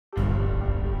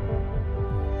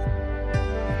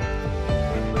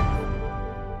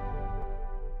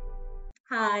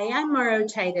Hi, I'm Maro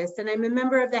Titus, and I'm a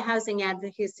member of the Housing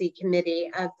Advocacy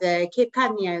Committee of the Cape Cod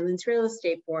and the Islands Real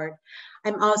Estate Board.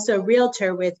 I'm also a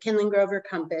realtor with Kinlan Grover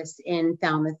Compass in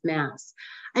Falmouth, Mass.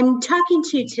 I'm talking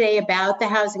to you today about the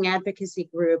Housing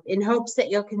Advocacy Group in hopes that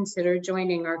you'll consider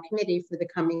joining our committee for the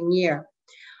coming year.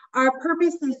 Our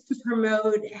purpose is to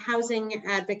promote housing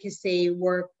advocacy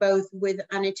work both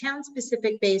on a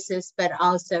town-specific basis, but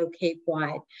also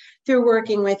Cape-wide through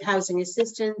working with Housing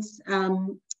Assistance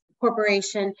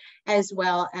Corporation, as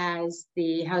well as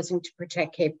the Housing to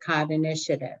Protect Cape Cod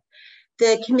initiative.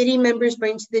 The committee members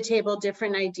bring to the table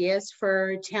different ideas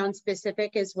for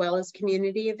town-specific as well as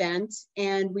community events,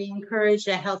 and we encourage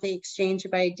a healthy exchange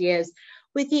of ideas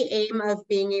with the aim of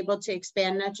being able to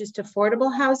expand not just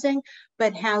affordable housing,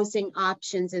 but housing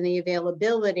options and the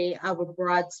availability of a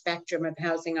broad spectrum of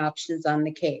housing options on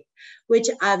the Cape, which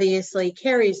obviously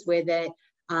carries with it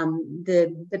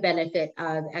the benefit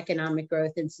of economic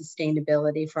growth and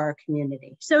sustainability for our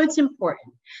community. So it's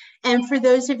important. And for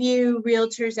those of you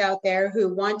realtors out there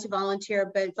who want to volunteer,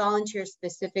 but volunteer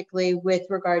specifically with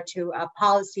regard to a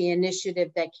policy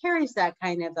initiative that carries that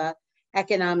kind of a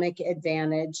economic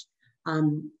advantage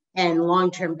and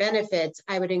long-term benefits,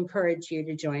 I would encourage you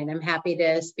to join. I'm happy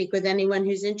to speak with anyone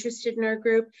who's interested in our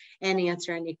group and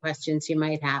answer any questions you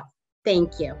might have.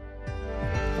 Thank you.